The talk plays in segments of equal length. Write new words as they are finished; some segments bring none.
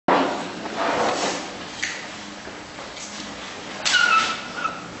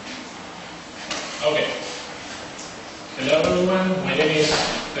Hello everyone, my name is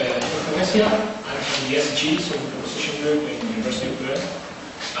Jorge Ressia. I'm from the ESUG, so the composition group at the University of Edinburgh.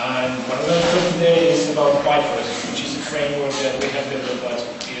 And what I'm going to talk today is about Bifröst, which is a framework that we have developed at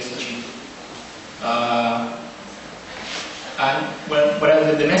ESUG.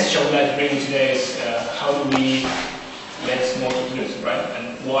 The message I would like to bring you today is how do we let Smalltalk loose, right?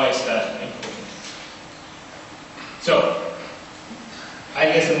 And why is that important? So, I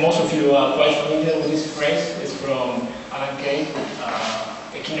guess that most of you are quite familiar with this phrase. It's from Alan Kay,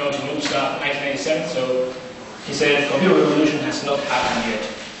 a keynote in USA 1997. So he said, computer revolution has not happened yet.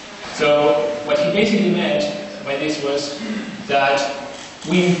 So what he basically meant by this was that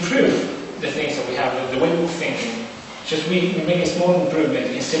we improve the things that we have, the way we're thinking. Just we make a small improvement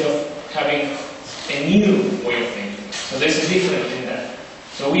instead of having a new way of thinking. So there's a difference in that.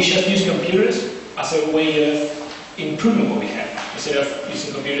 So we just use computers as a way of improving what we have, instead of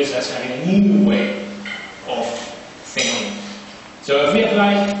using computers as having a new way of thinking. So if we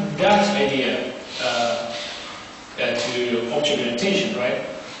apply that idea to object orientation, right,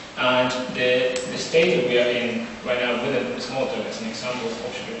 and the state that we are in right now with a Smalltalk as an example of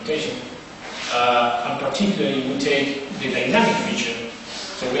object orientation, and particularly we take the dynamic feature,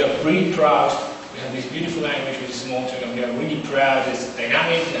 so we are really proud, we have this beautiful language which is Smalltalk, and we are really proud it's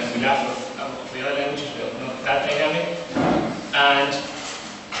dynamic, and we laugh of the other languages, but not that dynamic. And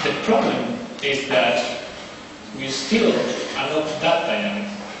the problem is that we still are not that dynamic,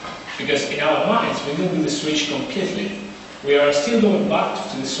 because in our minds we didn't do the switch completely. We are still going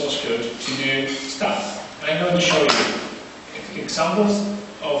back to the source code to do stuff. And I'm going to show you examples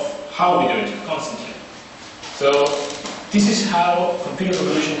of how we do it constantly. So this is how computer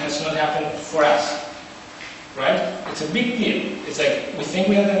revolution has not happened for us, right? It's a big deal. It's like we think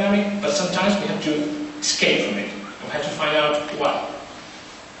we are dynamic, but sometimes we have to escape from it. We have to find out why.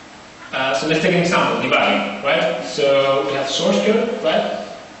 So let's take an example, debugging, right? So we have source code, right?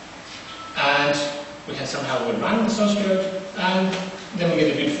 And we can somehow run the source code, and then we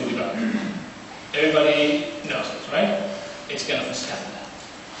get a beautiful debug. Everybody knows this, right? It's kind of a standard.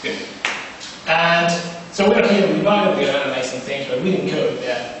 Good. And so we're here in debug, we're analyzing things, we're reading code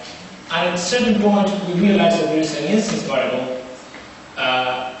there. And at a certain point, we realize that there is an instance variable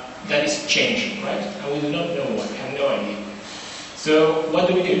that is changing, right? And we do not know why, we have no idea. So what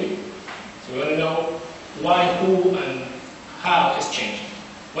do we do? So we want to know why, who, and how it's changing.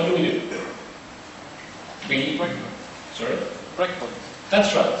 What do we do? Sorry? Breakpoint.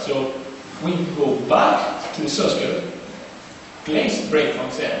 That's right. So we go back to the source code, place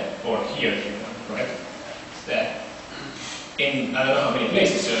breakpoints there, or here, right? It's there. In I don't know how many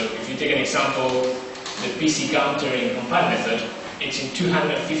places. So if you take an example, the PC counter in compile method, it's in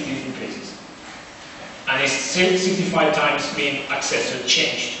 250 different places. And it's 65 times being accessed or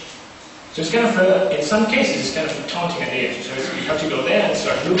changed. So it's kind of, in some cases, it's kind of a taunting idea. So you have to go there and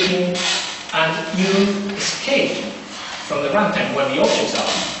start looking, and you escaped from the runtime where the objects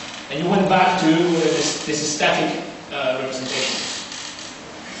are, and you went back to this static representation.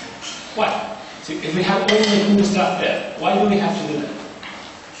 Why? So if we have all the cool stuff there, why do we have to do that?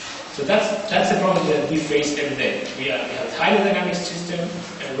 So that's the problem that we face every day. We have a highly dynamic system,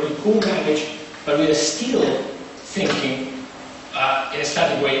 a really cool language, but we are still thinking in a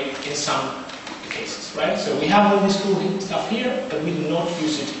static way in some cases, right? So we have all this cool stuff here, but we do not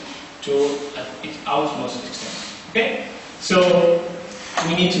use it to its utmost extent. Okay? So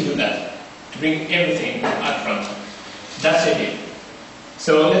we need to do that, to bring everything up front. That's the idea.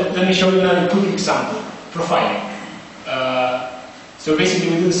 So let me show you another quick example, profiling. So basically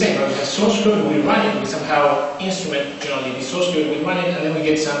we do the same, right? We have source code, we run it, we somehow instrument generally the source code, we run it, and then we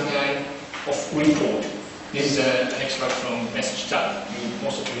get some kind of report. This is an extract from message type.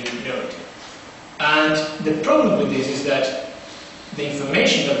 Most of you know it. And the problem with this is that the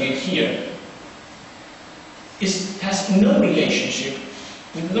information that we get here has no relationship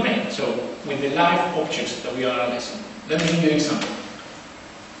with the domain, so with the live objects that we are analyzing. Let me give you an example.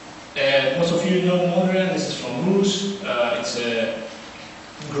 Most of you know Modern, this is from Moose. It's a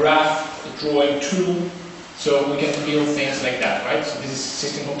graph drawing tool, so we can build things like that, right? So this is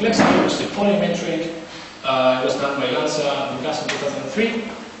system complexity, which is the polymetric. It was done by Lanza in 2003.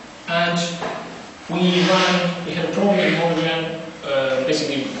 And we had a problem in Modern,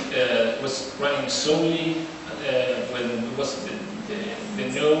 basically was running slowly when it was the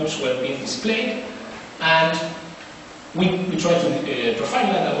nodes were being displayed. And we try to profile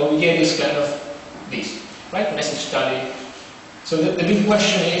that, and what we get is kind of this, right? Message study. So the big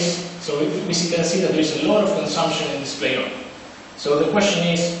question is, so we can see that there's a lot of consumption in display node. So the question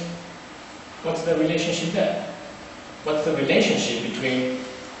is, what's the relationship there? What's the relationship between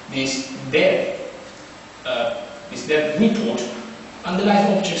this dev is that we put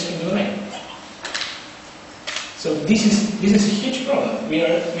underlying objects in the domain. So this is a huge problem.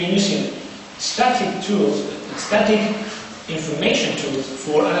 We're using static tools, static information tools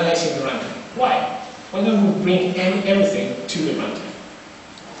for analyzing the runtime. Why? Why don't we bring everything to the runtime?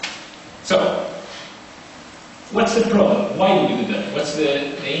 So, what's the problem? Why do we do that? What's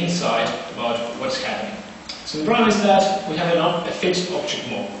the insight about what's happening? So the problem is that we have a fixed object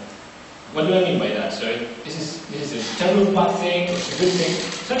model. What do I mean by that? So this is a terrible bad thing, it's a good thing.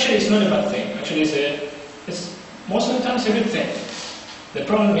 So actually it's not a bad thing. Actually it's most of the time it's a good thing. The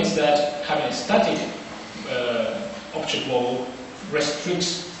problem is that having a static object model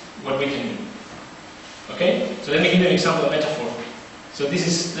restricts what we can do. Okay? So let me give you an example, a metaphor. So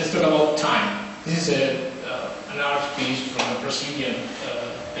let's talk about time. This is an art piece from a Brazilian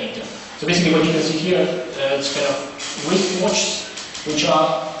painter. So basically what you can see here, it's kind of wristwatches which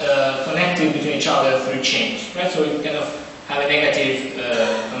are connected between each other through chains, right? So it kind of have a negative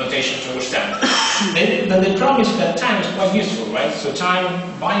connotation towards time. But the problem is that time is quite useful, right? So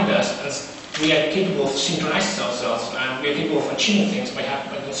time binds us, and we are capable of synchronizing ourselves, and we are capable of achieving things by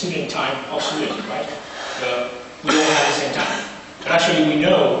considering time absolute, right? So we all have the same time. But actually we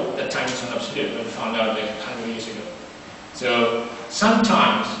know that time is not absolute, but we found out like 100 years ago. So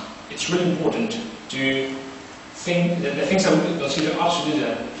sometimes it's really important to think that the things that we consider absolute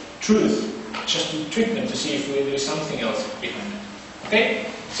and truth, just to trick them to see if there is something else behind it. Okay?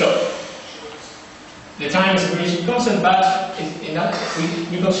 So, the time is a very useful concept, but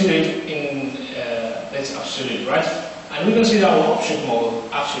we consider it it's absolute, right? And we consider our object model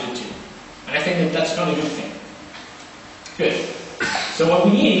absolute too. And I think that that's not a good thing. Good. So what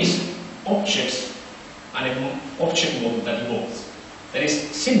we need is objects and an object model that evolves. That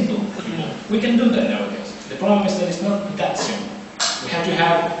is simple to evolve. We can do that nowadays. The problem is that it's not that simple. We have to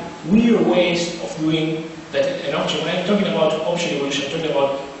have weird ways of doing that an object. When I'm talking about object evolution, I'm talking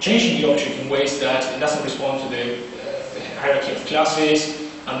about changing the object in ways that it doesn't respond to the hierarchy of classes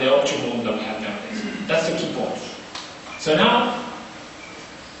and the object model that we have nowadays. That's the key point. So now,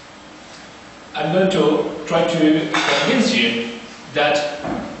 I'm going to try to convince you that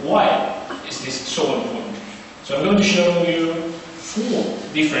why is this so important. So I'm going to show you 4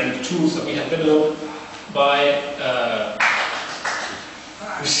 different tools that we have developed by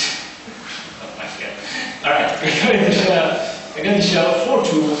Alright, we're going to show 4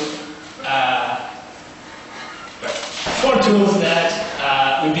 tools 4 tools that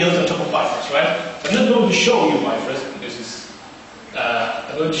we built on top of Bifröst, right? I'm not going to show you Bifröst because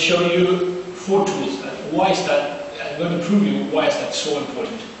I'm going to show you 4 tools. Why is that? I'm going to prove you why is that so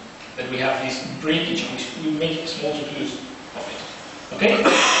important that we have this breakage and we make Smalltalk use of it. Okay?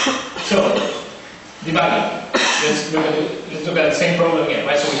 So, debugging. Let's look at the same problem again,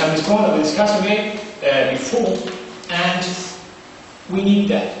 right? So we have this problem that we discussed again before, and we need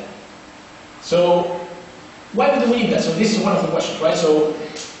that. So why do we need that? So this is one of the questions, right? So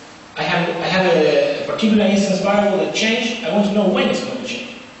I have a particular instance variable that changed. I want to know when it's going to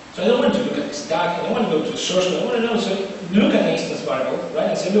change. So I don't want to look at the stack. I don't want to go to the source code. I want to know. So look at the instance variable, right?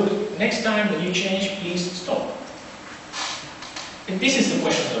 And say, look, next time that you change, please stop. And this is the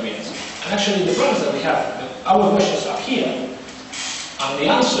question that we ask. And actually, the problems that we have, our questions are here, and the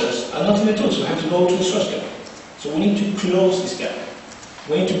answers are not in the tool, so we have to go to the source code. So we need to close this gap.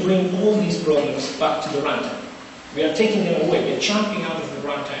 We need to bring all these problems back to the runtime. We are taking them away, we are jumping out of the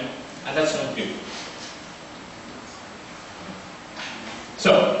runtime, and that's not good.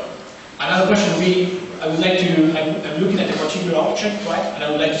 So, another question I'm looking at a particular object, right, and I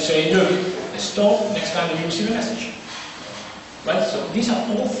would like to say, look, stop next time that you receive a message. Right? So these are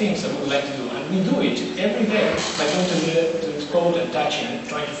all things that we would like to do, and we do it every day by going to the code and touching and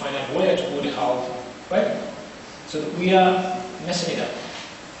trying to find out where to put it, how, right? So we are messing it up.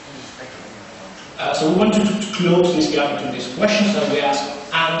 So we want to close this gap between these questions that we ask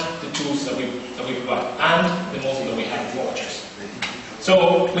and the tools that we provide, and the model that we have for objects. So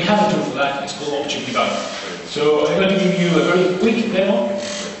we have a tool for that, it's called Object Debugger. So I'm going to give you a very quick demo,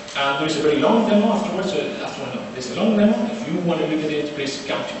 and there is a very long demo afterwards. There's a long demo. If you want to look at it, please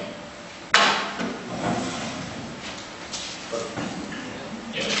come to me.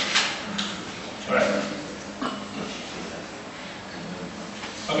 Yeah. Alright.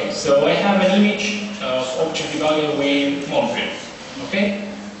 Okay, so I have an image of Object Debugger with Montreal. Okay?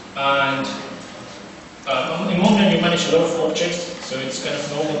 And in Montreal you manage a lot of objects, so it's kind of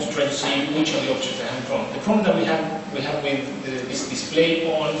normal to try to see which of the objects I have from. The problem that we have with this display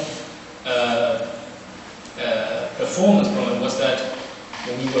on performance problem was that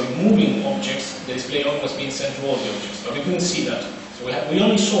when we were moving objects, the display on was being sent to all the objects, but we couldn't see that. So we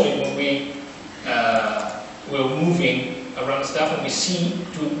only saw it when we we're moving around stuff and we see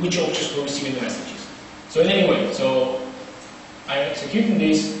to which objects we're receiving the messages. So anyway, so I'm executing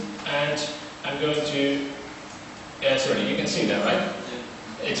this and I'm going to, sorry, you can see that, right?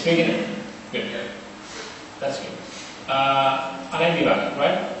 Yeah. It's big enough. Good. Yeah. That's good. And I debug,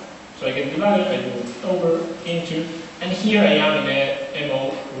 right? So I get debugger, I move over into, and here I am in a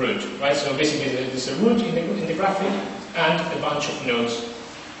MO root, right? So basically there's a root in the graphic and a bunch of nodes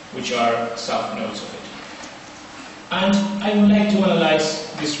which are sub-nodes of it. And I would like to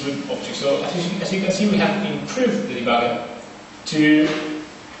analyze this root object. So as you can see, we have improved the debugger to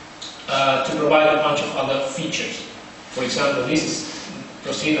provide a bunch of other features. For example, this is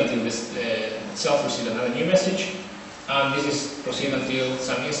proceed until this itself receives another new message, and this is proceed until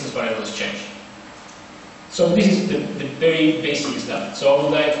some instance variable is changed. So this is the very basic stuff. So I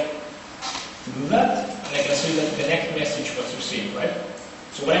would like to do that, and I can see that the next message was received, right?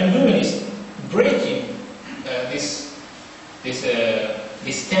 So what I'm doing is breaking this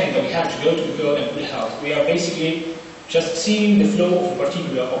tent that we have to go to the code and put help. We are basically just seeing the flow of a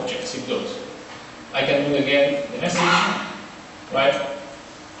particular object as it goes. I can do again the message, right?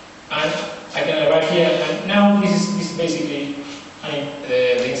 And I can arrive here, and now this is basically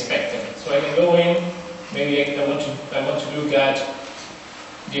the inspector. So I can go in. Maybe I want to look at.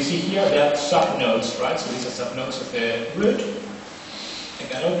 Do you see here? There are sub-nodes, right? So these are sub-nodes of the root. I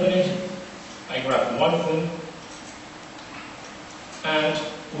can open it. I grab one of them, and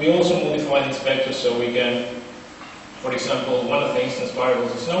we also modify the inspector so we can, for example, one of the instance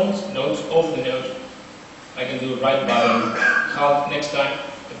variables is nodes of the node. I can do right button, halt next time.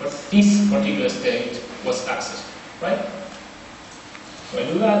 This particular state was accessed, right? So I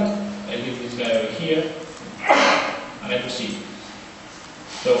do that, I leave this guy over here, and I proceed.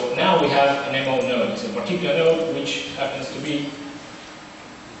 So now we have an MO node. It's a particular node which happens to be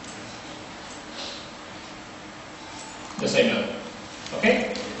the same node.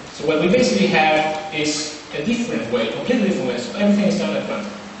 Okay? So what we basically have is a different way, completely different way. So everything is done at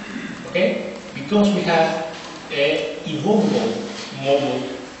random. Okay? Because we have an evolvable model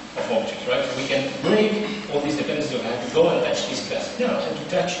of objects, right? So we can break all these dependencies. I have to go and touch this class. No, I have to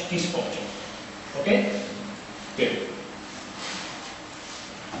touch this object. Okay? Good.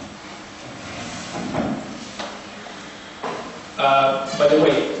 By the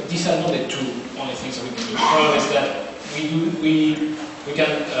way, these are not the two only things that we can do. The problem is that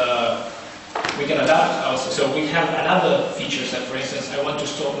we can adapt also. So we have another features that, for instance, I want to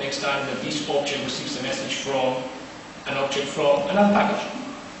stop next time that this object receives a message from an object from another package.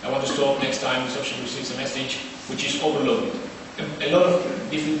 I want to stop next time this object receives a message which is overloaded. A lot of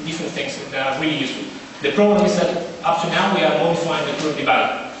different things that are really useful. The problem is that up to now we are modifying the current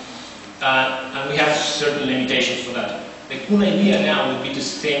debugger, and we have certain limitations for that. The cool idea now would be to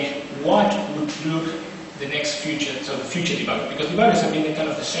think what would look the next future, so the future debugger, because debuggers have been kind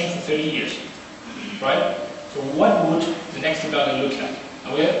of the same for 30 years, right? So what would the next debugger look like?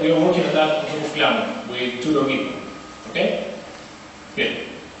 And we are working on that on top of Glamour with Tudor. Okay? Good.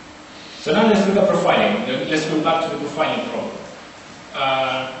 So now let's look at profiling. Let's go back to the profiling problem.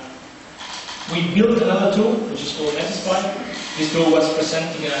 We built another tool, which is called Netisfy. This tool was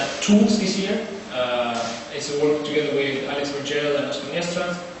presenting tools this year. It's a work together with Alex Vergel and Oscar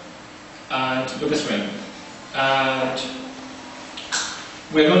Niestrand and Lucas Rain. And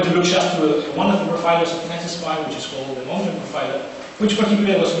we're going to look just to one of the profilers of Netisfy, which is called the Mountain Profiler, which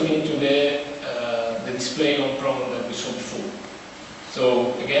particularly was looking into the display on problem that we saw before.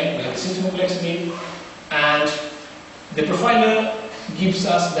 So again, we have the system complexity, and the profiler gives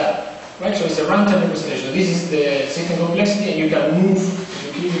us that, right? So it's a runtime representation. This is the system complexity, and you can move.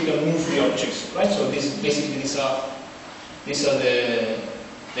 If you click, you can move the objects, right? So this basically these are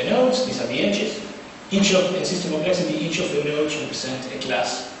the nodes. These are the edges. Each of in system complexity, each of the nodes represent a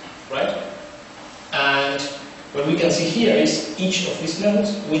class, right? And what we can see here is each of these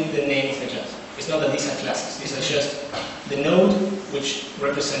nodes with the name of the class. It's not that these are classes. These are just the node which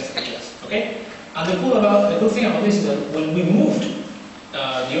represents the class. Okay? And the cool thing about this is that when we moved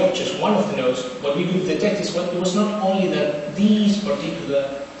the objects, one of the nodes, what we could detect is it was not only that these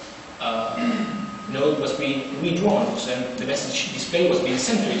particular node was being redrawn, and the message display was being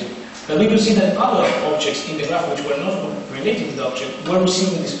sent to it, but we could see that other objects in the graph which were not related to the object were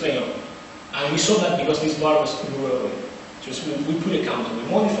receiving display of. And we saw that because this bar was grew away. Just we put a counter. We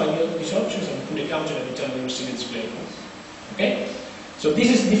modify these objects and we put a counter every time we receive a display. Okay? So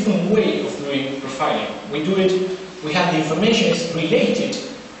this is a different way of doing profiling. We do it, we have the information is related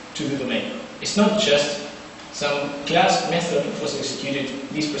to the domain. It's not just some class method was executed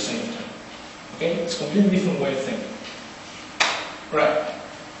this % of time. Okay? It's a completely different way of thinking. Right.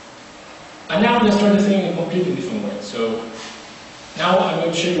 And now let's try to think in a completely different way. So now I'm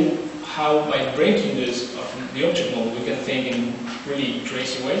going to show you how by breaking this of the object model we can think in really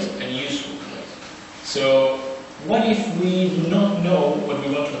crazy ways and useful ways. So what if we do not know what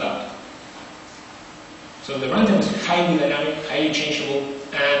we want to adapt? So the runtime is highly dynamic, highly changeable,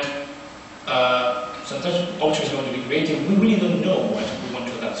 and sometimes objects are going to be created. We really don't know what we want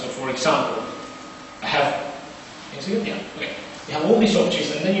to adapt. So for example, I have, can you see it? Yeah, okay. You have all these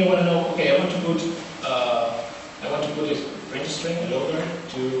objects, and then you want to know, okay, I want to put a range string, a logger,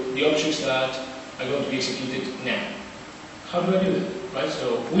 to the objects that are going to be executed now. How do I do that? Right?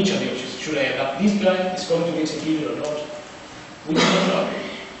 So which of the objects? Should I adapt this guy? Is going to be executed or not? We do not know.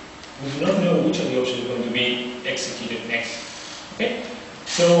 We do not know which of the objects is going to be executed next. Okay?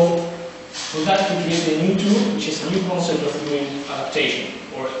 So for that we create a new tool, which is a new concept of doing adaptation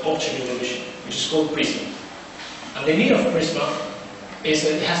or object evolution, which is called Prisma. And the idea of Prisma is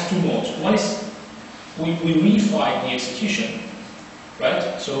that it has two modes. One is we reify the execution,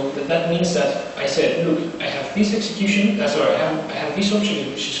 right? So that means that I said, look, I have this execution, I have this object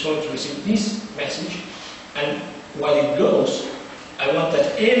which is going to receive this message, and while it goes, I want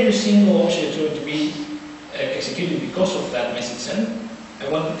that every single object is going to be executed because of that message sent. I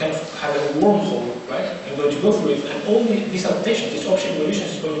want to kind of have a wormhole, right? I'm going to go through it, and all these adaptations, this object evolution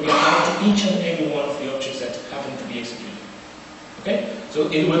is going to be applied to each and every one of the objects that happen to be executed. Okay? So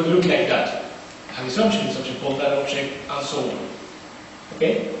it will look like that. I have this object called that object, and so on.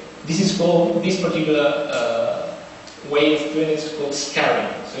 Okay? This is called, this particular way of doing it is called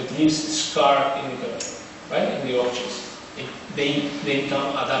scarring. So it leaves a scar in the code, right? In the objects. They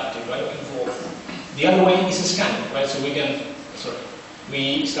become adapted, right? Evolve. The other way is scanning, right? So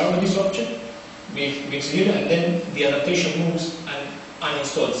we start with this object, we execute it, and then the adaptation moves and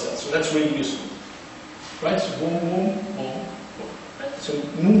uninstalls itself. So that's really useful. Right? So boom, boom, boom, boom. Right? So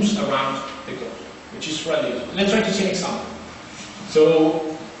it moves around the code, which is really useful. Let's try to see an example.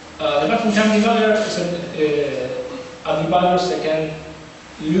 So the button time debugger is a debugger that can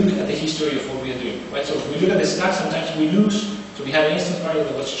look at the history of what we are doing. Right? So if we look at the stack, sometimes we lose. So we have an instance variable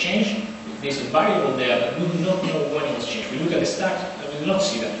that was changed. There's a variable there, but we do not know when it was changed. We look at the stack, and we do not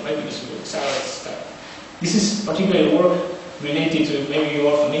see that, right? Because it's our stack. This is particularly work related to, maybe you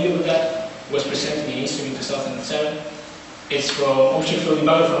are familiar with that, was presented in ESUG in 2007. It's from Object Flow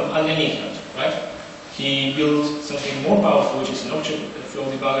Debugger from Al-Nihad, right? He built something more powerful, which is an Object Flow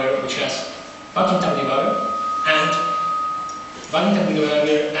Debugger, which has button time debugger and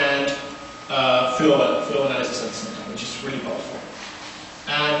flow analysis at the same time, which is really powerful.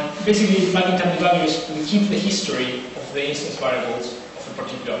 And basically, button time debugger is we keep the history of the instance variables of a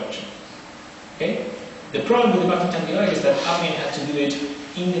particular object. Okay? The problem with the button time debugger is that admin had to do it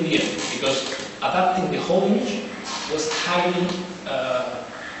in the VM because adapting the whole image was highly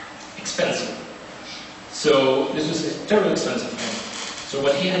expensive. So this was a terribly expensive thing. So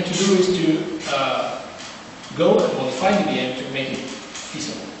what he had to do is to go and modify the VM to make it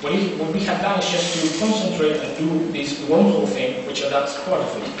feasible. What we have done is just to concentrate and do this wormhole thing, which adapts part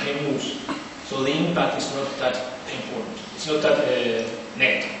of it, and it moves. So the impact is not that important. It's not that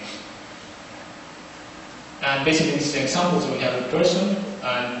negative. And basically this is an example. So we have a person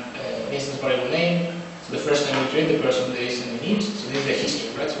and an instance variable name. So the first time we create the person, there is an init. So this is the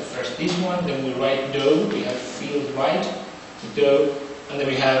history, right? So first this one, then we write do. We have field write to do, and then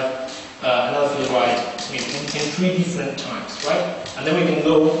we have another field write in 3 different times, right? And then we can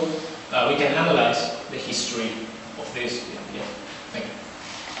go, we can analyze the history of this. Yeah. Thank you.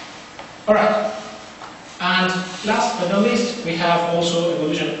 All right. And last but not least, we have also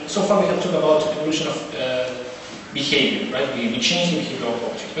evolution. So far we have talked about evolution of behavior, right? We change the behavior of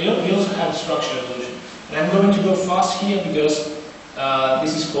objects. But we also have structural evolution. And I'm going to go fast here because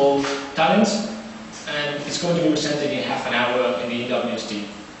this is called talents, and it's going to be presented in half an hour in the EWSD.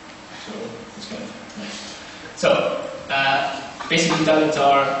 So it's kind of nice. So basically talents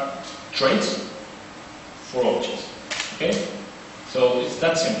are traits for objects. Okay? So it's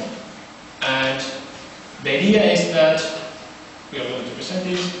that simple. And the idea is that we are going to present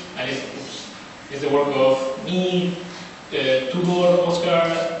this, and it's the work of me, Tudor,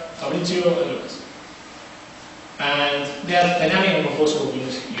 Oscar, Fabrizio, and Lucas. And they are dynamic and composable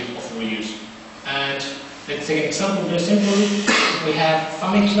units of reuse. And let's take an example very simply. We have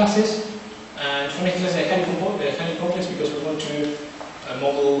family classes, and family classes are highly complex because we want to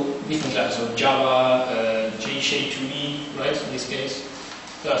model different classes. So Java, J2E, right, in this case.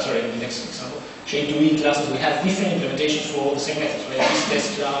 Sorry, in the next example. J2E classes, we have different implementations for all the same methods, right? This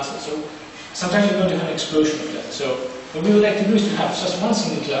test class, and so sometimes we're going to have an explosion of classes. So what we would like to do is to have just one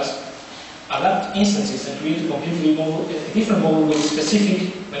single class, adapt instances and create a completely different model with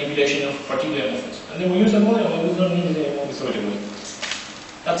specific manipulation of particular methods. And then we use that model and we don't need it anymore theoretically.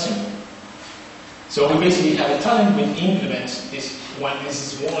 That's simple. So we basically have a talent which implements this one.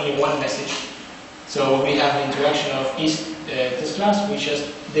 This is only one message. So we have the interaction of each test class, which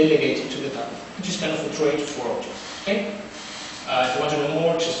just delegated to the talent, which is kind of a trait for objects. Okay? If you want to know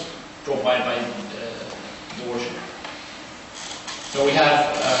more, just drop by the workshop. So we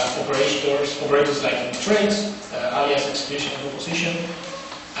have operators like in traits, alias, exclusion, and opposition,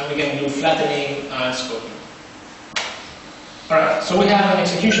 and we can do flattening and scoping. Alright, so we have an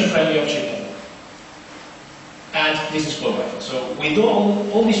execution-friendly object model. And this is called Bifröst. So with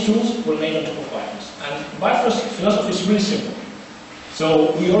all these tools were made on top of Bifröst. And Bifröst philosophy is really simple.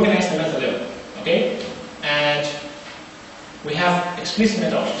 So we organize the meta level, okay? And we have explicit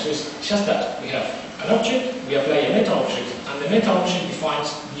meta objects. So it's just that. We have an object, we apply a meta object, and the meta object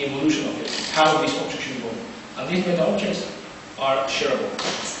defines the evolution of it, how this object should evolve. And these meta objects are shareable.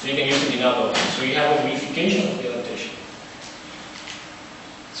 So you can use it in other objects. So you have a verification of the adaptation.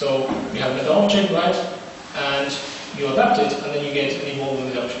 So you have a meta object, right? And you adapt it, and then you get an evolved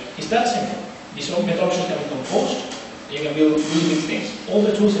meta object. It's that simple. These meta objects can be composed, and you can build really big things. All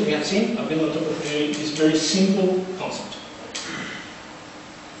the tools that we have seen are built on top of this very simple concept.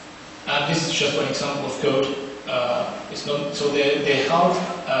 And this is just one example of code. It's not so the hard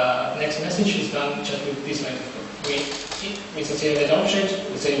next message is done just with this line of code. We say that object.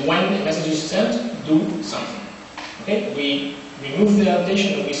 We say when a message is sent, do something. Okay? We remove the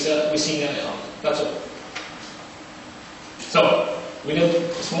adaptation and we signal the out. That's all. So we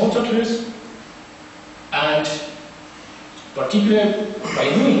did Smalltalk tools, and particularly by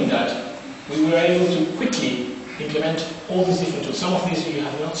doing that, we were able to quickly implement all these different tools. Some of these you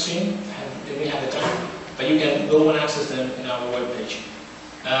have not seen, and we have the time, but you can go and access them in our web page.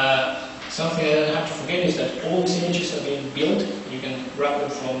 Something that I have to forget is that all these images are being built. You can grab them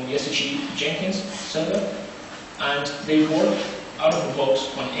from the ESUG Jenkins server, and they work out of the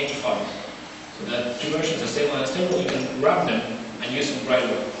box on any file. So that two versions are stable and unstable, you can grab them and use them right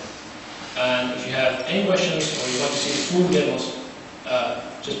away. And if you have any questions or you want to see the full demos,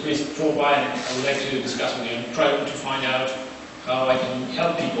 just please drop by and I would like to discuss with you and try to find out how I can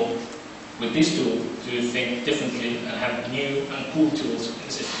help people with this tool to think differently and have new and cool tools in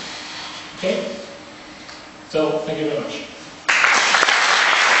the system. Okay? So, thank you very much.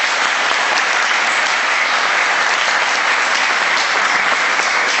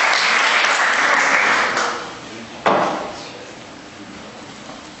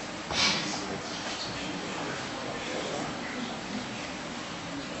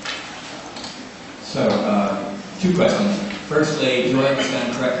 So, two questions. Firstly, do I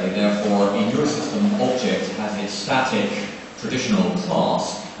understand correctly, therefore, in your system, object has its static traditional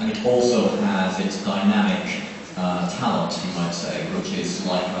class, and it also has its dynamic talent, you might say, which is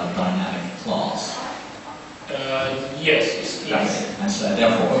like a dynamic class? Yes. Yes. And so,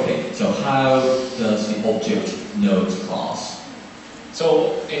 therefore, okay, so how does the object know its class?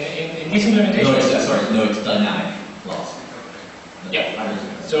 So, in this implementation... No, it's dynamic class. Yeah.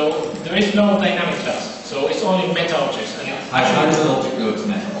 So there is no dynamic class. So it's only meta objects. And how does an object know its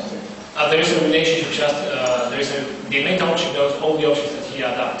meta object? There is a relationship. The meta object knows all the objects that he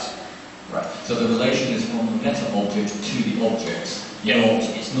adapts. Right. So the relation is from the meta object to the objects. Yeah.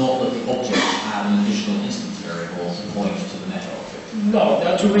 It's not that the objects have an additional instance variable to point to the meta object. No,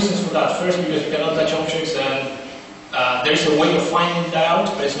 there are two reasons for that. First, because you cannot touch objects, and there is a way of finding that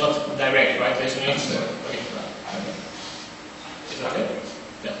out, but it's not direct, right? There's no instance. Okay. Is that okay?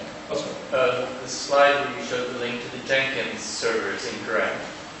 Yeah. Also. The slide where you showed the link to the Jenkins server is incorrect.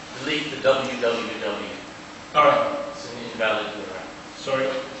 Delete the www. Alright. It's an invalid URL. Sorry.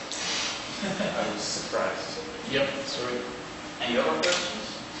 I was surprised. Yep, sorry. Any other questions?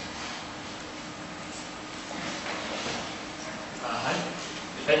 Hi.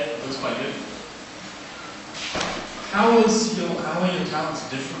 Okay, looks quite good. How are your talents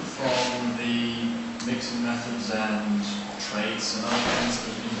different from the mixing methods and traits and other things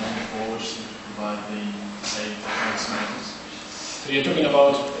that have been done before, which seem to provide the same mix methods? So you're talking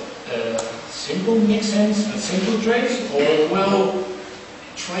about simple mixins and simple traits, or well,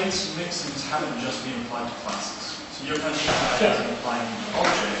 traits and mixins haven't just been applied to classes. So you're kind of applying to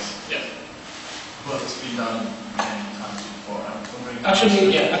objects, yeah. but it's been done many times before. I'm wondering.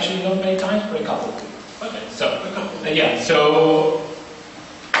 Actually, not many times, but a couple. Okay, so a couple. Yeah. So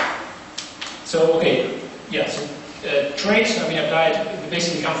okay. Yeah. So traits have been applied. They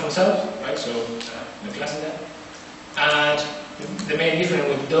basically come from cells, right? So no class in that. And the main difference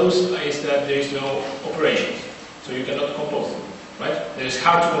with those is that there is no operations, so you cannot compose them. right? That is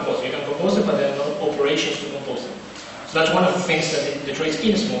hard to compose them. You can compose them, but there are no operations to compose them. So that's one of the things that the traits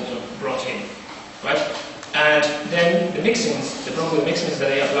in Smalltalk brought in, right? And then the mixins, the problem with mixins is that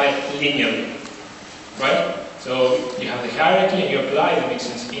they apply linearly, right? So you have the hierarchy and you apply the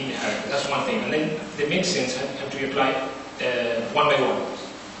mixins in the hierarchy. That's one thing. And then the mixins have to be applied one by one,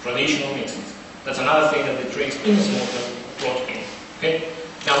 traditional mixins. That's another thing that the traits in Smalltalk brought in. Okay?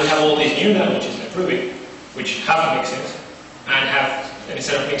 Now we have all these new languages like Ruby, which have mixins and have,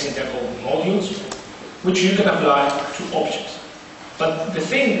 instead of mixins, they're called modules, which you can apply to objects. But the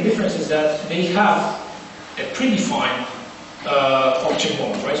difference is that they have a predefined object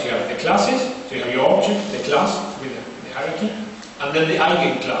model, right? So you have the classes, so you have your object, the class with the hierarchy, and then the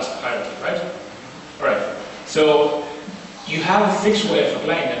eigenclass hierarchy, right? Alright, so you have a fixed way of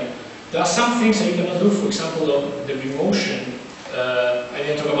applying them. There are some things that you cannot do, for example, the remotion. I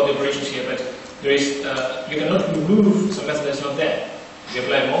didn't talk about the operations here, but there is, you cannot remove some method that's not there. You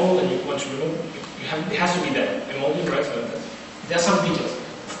apply a model and you want to remove, it has to be there, a model, right? So there are some details.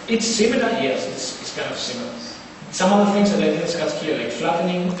 It's similar, yes, it's kind of similar. Some other things that I didn't discuss here, like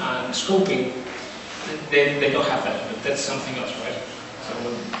flattening and scoping, they don't have that, but that's something else, right? So,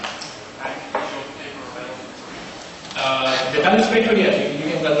 the balance paper, yeah, you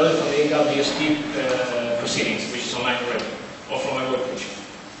can download it from the ESUG proceedings, which is online already, or from my webpage.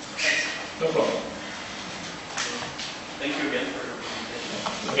 No problem.